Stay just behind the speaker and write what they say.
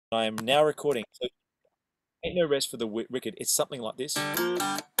I am now recording. So ain't no rest for the wicked. It's something like this.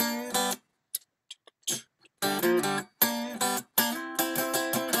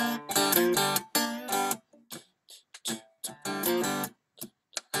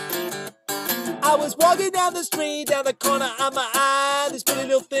 I was walking down the street, down the corner of my eye. This pretty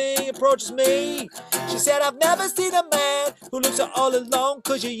little thing approaches me. She said, I've never seen a man who looks so all alone,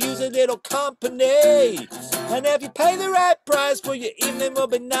 cause you use a little company. And if you pay the right price for your evening will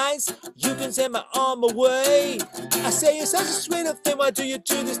be nice, you can send my arm away. I say, you're such a sweet little thing, why do you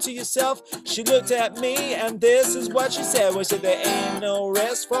do this to yourself? She looked at me and this is what she said. Well, she said, there ain't no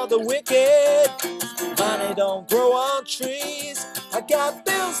rest for the wicked. Money don't grow on trees. I got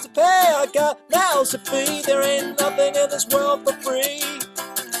bills to pay, I got mouths to feed. There ain't nothing in this world for free.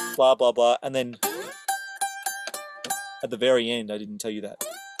 Blah, blah, blah. And then at the very end, I didn't tell you that.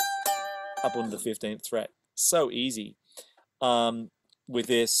 Up on the 15th fret. So easy. With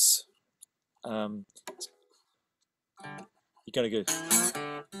this, you're going to go.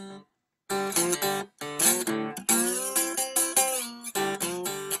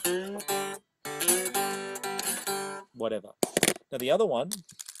 Whatever. Now the other one,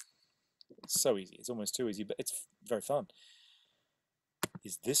 it's so easy. It's almost too easy, but it's very fun.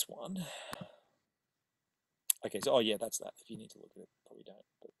 Is this one? Okay, so yeah, that's that. If you need to look at it, probably don't.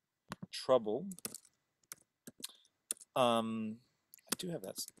 But trouble. I do have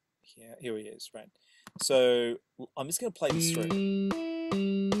that. Here he is, right? So I'm just going to play this through.